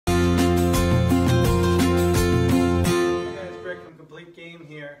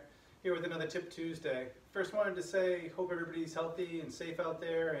Here with another Tip Tuesday. First wanted to say, hope everybody's healthy and safe out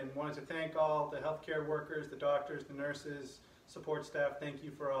there, and wanted to thank all the healthcare workers, the doctors, the nurses, support staff. Thank you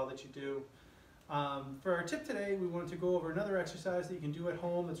for all that you do. For our tip today, we wanted to go over another exercise that you can do at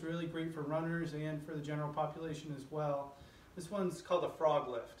home that's really great for runners and for the general population as well. This one's called a frog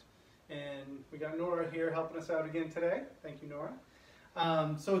lift. And we got Nora here helping us out again today. Thank you, Nora.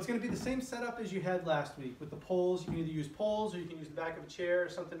 So it's going to be the same setup as you had last week with the poles. You can either use poles or you can use the back of a chair or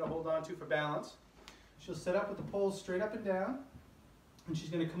something to hold on to for balance. She'll set up with the poles straight up and down, and she's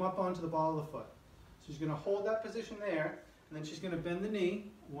going to come up onto the ball of the foot. So she's going to hold that position there, and then she's going to bend the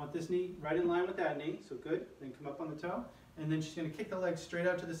knee. You want this knee right in line with that knee, so good. Then come up on the toe, and then she's going to kick the leg straight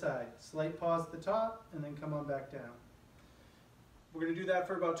out to the side. Slight pause at the top, and then come on back down. We're going to do that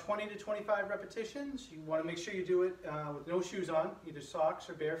for about 20 to 25 repetitions. You want to make sure you do it with no shoes on, either socks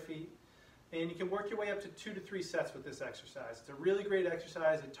or bare feet. And you can work your way up to 2 to 3 sets with this exercise. It's a really great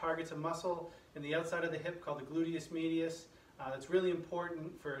exercise. It targets a muscle in the outside of the hip called the gluteus medius. That's really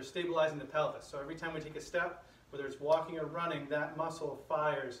important for stabilizing the pelvis. So every time we take a step, whether it's walking or running, that muscle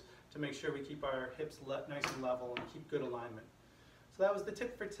fires to make sure we keep our hips nice and level and keep good alignment. So that was the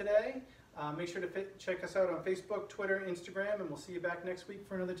tip for today. Make sure to check us out on Facebook, Twitter, Instagram, and we'll see you back next week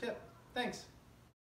for another tip. Thanks.